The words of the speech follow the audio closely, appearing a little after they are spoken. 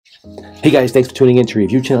Hey guys, thanks for tuning in to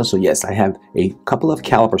Review Channel. So yes, I have a couple of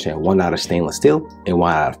calipers here, one out of stainless steel and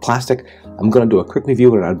one out of plastic. I'm going to do a quick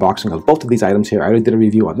review and an unboxing of both of these items here. I already did a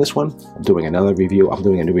review on this one. I'm doing another review. I'm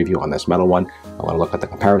doing a new review on this metal one. I want to look at the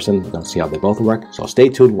comparison. We're going to see how they both work. So stay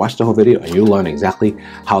tuned, watch the whole video, and you'll learn exactly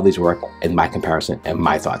how these work in my comparison and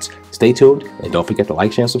my thoughts. Stay tuned, and don't forget to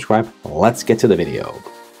like, share, and subscribe. Let's get to the video.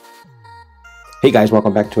 Hey guys,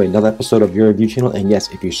 welcome back to another episode of your review channel. And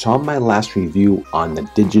yes, if you saw my last review on the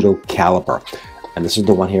digital caliper, and this is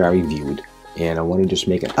the one here I reviewed, and I want to just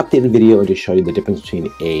make an updated video and just show you the difference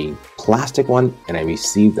between a plastic one and I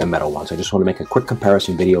received a metal one. So I just want to make a quick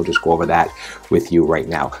comparison video, just go over that with you right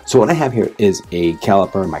now. So what I have here is a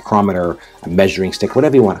caliper, micrometer, a measuring stick,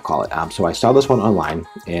 whatever you want to call it. So I saw this one online,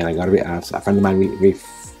 and I got a friend of mine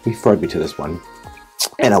referred me to this one.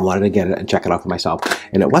 And I wanted to get it and check it out for myself,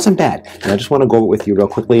 and it wasn't bad. And I just want to go over it with you real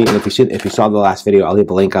quickly. And if you saw the last video, I'll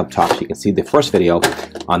leave a link up top so you can see the first video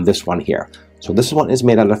on this one here. So this one is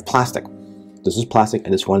made out of plastic. This is plastic,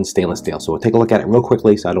 and this one's stainless steel. So we'll take a look at it real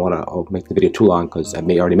quickly. So I don't want to make the video too long because I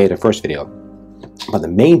already made a first video. But the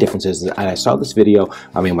main difference is that I saw this video.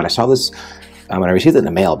 When I saw this. When I received it in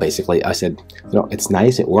the mail, basically, I said, you know, it's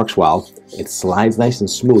nice, it works well, it slides nice and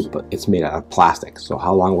smooth, but it's made out of plastic. So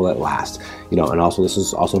how long will it last? You know, and also this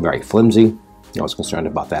is also very flimsy. You know, I was concerned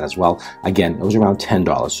about that as well. Again, it was around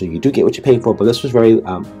 $10, so you do get what you pay for, but this was very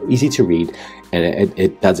easy to read, and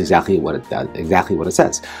it does exactly what it does, exactly what it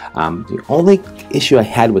says. The only issue I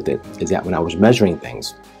had with it is that when I was measuring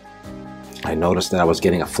things, I noticed that I was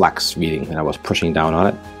getting a flex reading, and I was pushing down on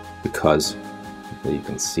it because you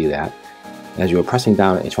can see that. As you were pressing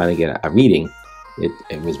down and trying to get a reading,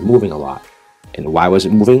 it was moving a lot. And why was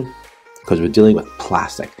it moving? Because we're dealing with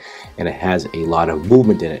plastic, and it has a lot of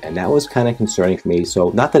movement in it, and that was kind of concerning for me. So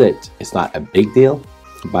not that it's not a big deal,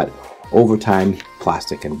 but over time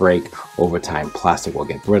plastic can break, over time plastic will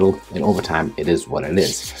get brittle, and over time it is what it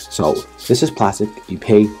is. So this is plastic. You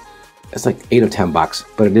pay, it's like $8 or $10,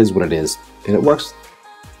 but it is what it is, and it works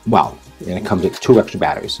well. And it comes with 2 extra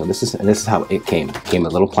batteries. So this is how it came. It came in a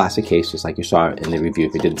little plastic case, just like you saw in the review.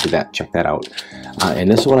 If you didn't see that, check that out.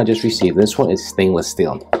 And this one I just received. This one is stainless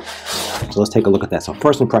steel. So let's take a look at that. So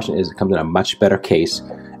first impression is it comes in a much better case.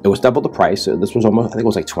 It was double the price. So this was almost, I think it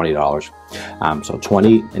was like $20. So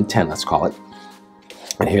 20 and 10, let's call it.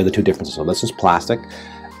 And here are the two differences. So this is plastic,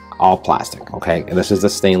 all plastic, okay? And this is the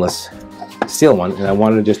stainless steel one. And I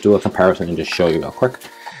wanted to just do a comparison and just show you real quick.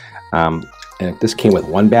 And this came with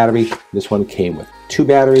 1 battery. This one came with 2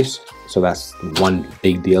 batteries. So that's one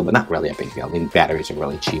big deal, but not really a big deal. I mean, batteries are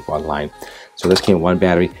really cheap online. So this came with 1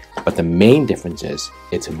 battery. But the main difference is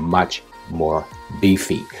it's much more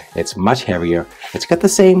beefy. It's much heavier. It's got the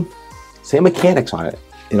same mechanics on it.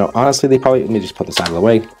 You know, honestly, let me just put this out of the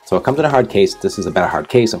way. So it comes in a hard case. This is a better hard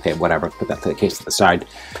case. Okay, whatever. Put that case to the side.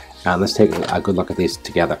 And let's take a good look at these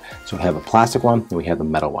together. So we have a plastic one and we have the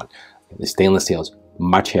metal one. The stainless steel is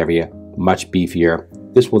much heavier, much beefier.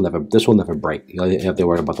 This will never break. You don't have to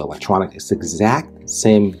worry about the electronics. It's the exact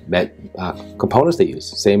same components they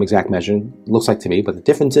use, same exact measuring, looks like to me, but the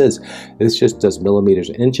difference is this just does millimeters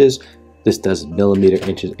and inches. This does millimeter,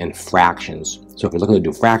 inches, and fractions. So if you're looking to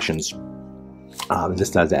do fractions, this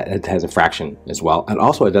does that. It has a fraction as well, and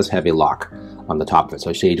also it does have a lock on the top of it.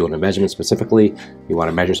 So say you're doing a measurement specifically, you want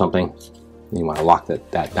to measure something, you want to lock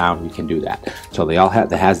that down, you can do that. So they all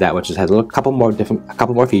have, it has that, which has a couple more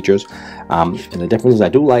features. And the difference is I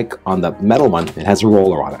do like on the metal one, it has a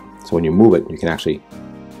roller on it. So when you move it, you can actually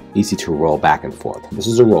easy to roll back and forth. This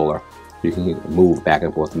is a roller. You can move back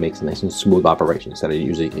and forth. It makes a nice and smooth operation instead of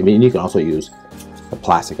using. I mean, you can also use the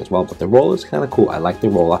plastic as well, but the roller is kind of cool. I like the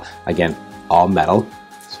roller. Again, all metal,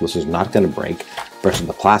 so this is not going to break. Versus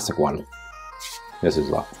the plastic one, this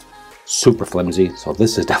is super flimsy. So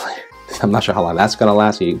this is definitely. I'm not sure how long that's gonna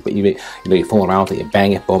last. But you fool around with it, you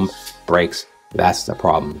bang it, boom, breaks. That's the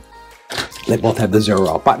problem. They both have the 0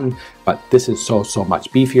 out button, but this is so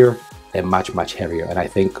much beefier and much heavier. And I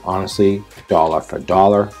think honestly, dollar for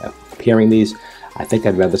dollar, comparing these, I think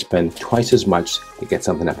I'd rather spend twice as much to get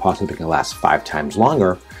something that possibly can last 5 times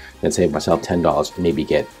longer than save myself $10 and maybe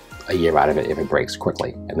get a year out of it if it breaks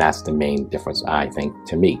quickly. And that's the main difference, I think,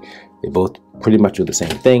 to me. They both pretty much do the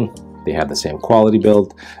same thing. They have the same quality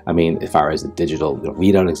build. I mean, as far as the digital, the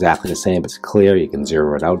readout exactly the same. It's clear. You can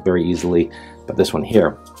zero it out very easily. But this one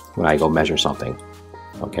here, when I go measure something,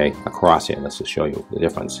 okay, across here, let's just show you the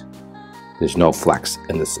difference. There's no flex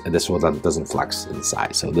in this. This one doesn't flex in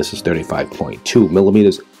size. So this is 35.2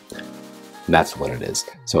 millimeters. That's what it is.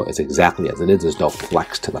 So it's exactly as it is. There's no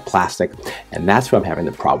flex to the plastic. And that's what I'm having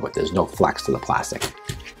the problem with. There's no flex to the plastic.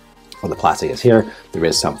 where the plastic is here, there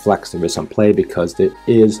is some flex, there is some play because there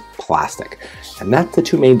is plastic. And that's the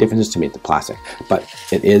two main differences to me, the plastic, but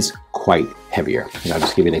it is quite heavier. And I'll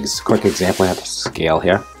just give you a quick example. I have a scale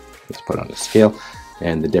here. Let's put it on the scale.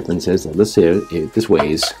 And the difference is that this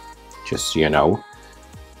weighs, just so you know,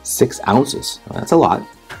 6 ounces. Well, that's a lot.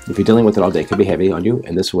 If you're dealing with it all day, it could be heavy on you.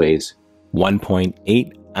 And this weighs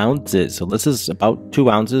 1.8 ounces. So this is about 2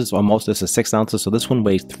 ounces, almost. This is 6 ounces. So this one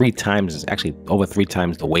weighs 3 times, it's actually over 3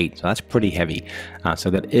 times the weight. So that's pretty heavy. So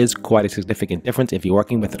that is quite a significant difference. If you're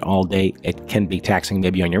working with it all day, it can be taxing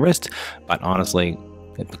maybe on your wrist, but honestly,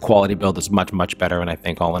 the quality build is much, much better. And I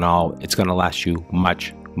think all in all, it's going to last you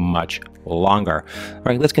much, much longer. All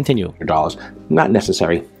right, let's continue. $1, not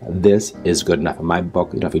necessary. This is good enough in my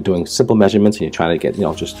book. If you're doing simple measurements and you're trying to get,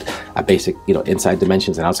 just a basic, inside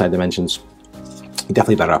dimensions and outside dimensions, you're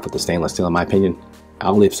definitely better off with the stainless steel, in my opinion.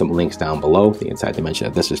 I'll leave some links down below. The inside dimension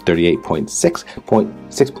of this is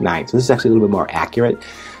 38.6.69. So this is actually a little bit more accurate.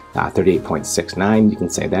 38.69, you can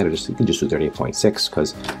say that, or you can just do 38.6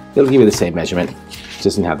 because it'll give you the same measurement. It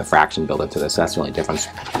doesn't have the fraction built into this. That's the only difference.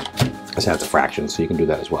 This has the fraction, so you can do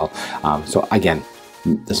that as well. So again,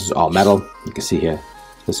 this is all metal. You can see here,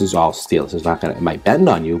 this is all steel. This is not gonna, it might bend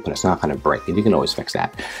on you, but it's not gonna break, and you can always fix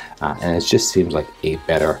that. And it just seems like a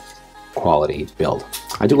better quality build.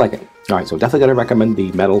 I do like it. All right, so definitely gonna recommend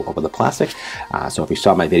the metal over the plastic. So if you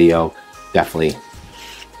saw my video, definitely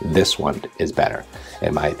this one is better,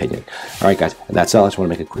 in my opinion. All right, guys, that's all. I just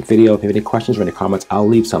want to make a quick video. If you have any questions or any comments, I'll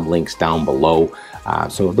leave some links down below.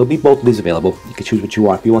 So there'll be both of these available. You can choose what you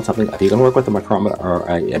want. If you want something, if you're going to work with a micrometer or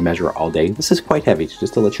a measure all day, this is quite heavy,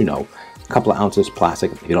 just to let you know. A couple of ounces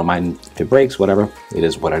plastic. If you don't mind if it breaks, whatever, it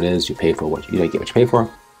is what it is. You pay for what you get what you pay for.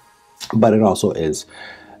 But it also is,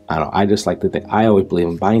 I don't know, I just like to think, I always believe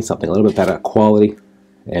in buying something a little bit better quality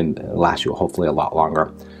and last you hopefully a lot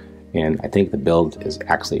longer. And I think the build is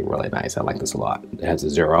actually really nice. I like this a lot. It has a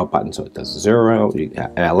 0 out button, so it does 0.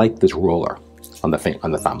 And I like this roller on the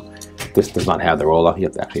thumb. This does not have the roller. You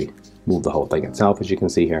have to actually move the whole thing itself, as you can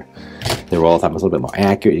see here. The roller thumb is a little bit more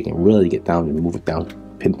accurate. You can really get down and move it down,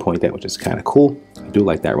 pinpoint that, which is kind of cool. I do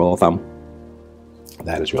like that roller thumb.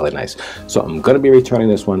 That is really nice. So I'm going to be returning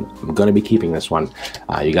this one. I'm going to be keeping this one.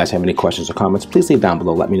 You guys have any questions or comments, please leave down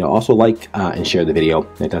below. Let me know. Also like and share the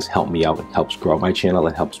video. It does help me out. It helps grow my channel.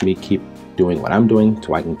 It helps me keep doing what I'm doing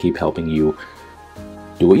so I can keep helping you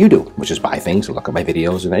do what you do, which is buy things and look at my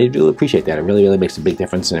videos. And I do appreciate that. It really, really makes a big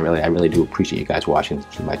difference. And I really do appreciate you guys watching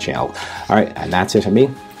my channel. All right. And that's it for me.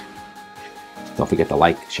 Don't forget to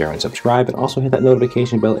like, share, and subscribe, and also hit that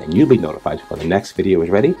notification bell, and you'll be notified when the next video is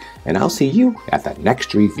ready. And I'll see you at the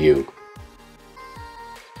next review.